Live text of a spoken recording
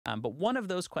But one of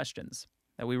those questions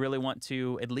that we really want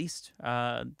to at least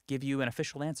give you an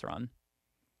official answer on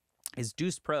is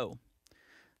Deuce Pro.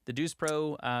 The Deuce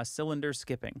Pro cylinder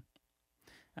skipping.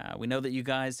 We know that you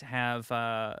guys have,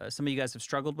 some of you guys have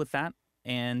struggled with that,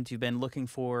 and you've been looking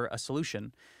for a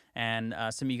solution. And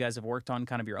some of you guys have worked on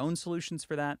kind of your own solutions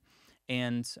for that.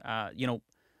 And,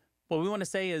 what we want to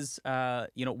say is,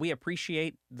 we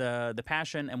appreciate the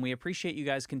passion, and we appreciate you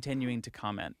guys continuing to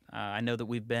comment. I know that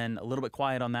we've been a little bit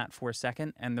quiet on that for a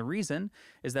second, and the reason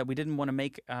is that we didn't want to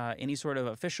make any sort of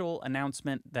official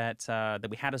announcement that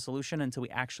we had a solution until we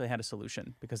actually had a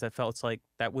solution, because that felt like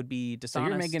that would be dishonest. So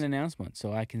you're making an announcement,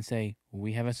 so I can say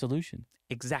we have a solution.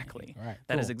 Exactly. All right,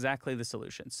 That is cool. exactly the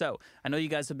solution. So I know you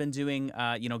guys have been doing,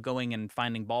 going and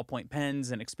finding ballpoint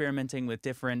pens and experimenting with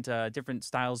different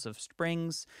styles of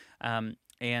springs.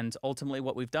 And ultimately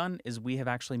what we've done is we have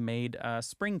actually made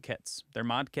spring kits. They're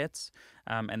mod kits,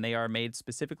 and they are made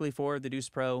specifically for the Deuce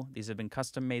Pro. These have been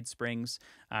custom made springs.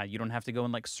 You don't have to go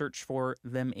and search for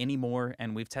them anymore.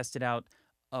 And we've tested out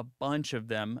a bunch of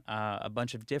them, a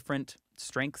bunch of different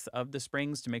strengths of the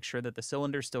springs to make sure that the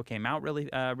cylinder still came out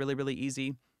really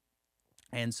easy.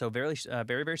 And so very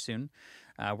soon,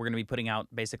 we're going to be putting out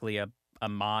basically a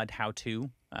mod how-to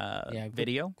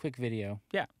video. Quick video.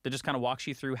 Yeah, that just kind of walks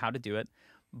you through how to do it.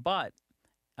 But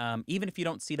even if you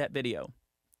don't see that video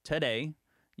today,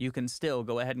 you can still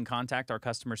go ahead and contact our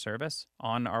customer service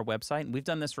on our website. And we've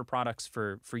done this for products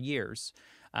for years.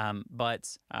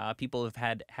 But people have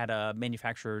had a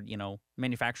manufacturer,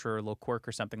 a little quirk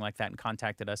or something like that, and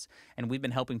contacted us. And we've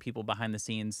been helping people behind the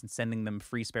scenes and sending them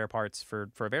free spare parts for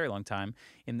a very long time.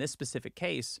 In this specific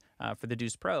case, for the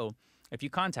Deuce Pro, if you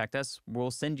contact us,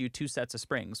 we'll send you 2 sets of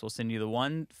springs. We'll send you the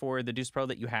one for the Deuce Pro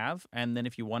that you have, and then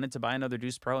if you wanted to buy another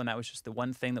Deuce Pro and that was just the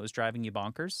one thing that was driving you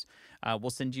bonkers, we'll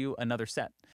send you another set.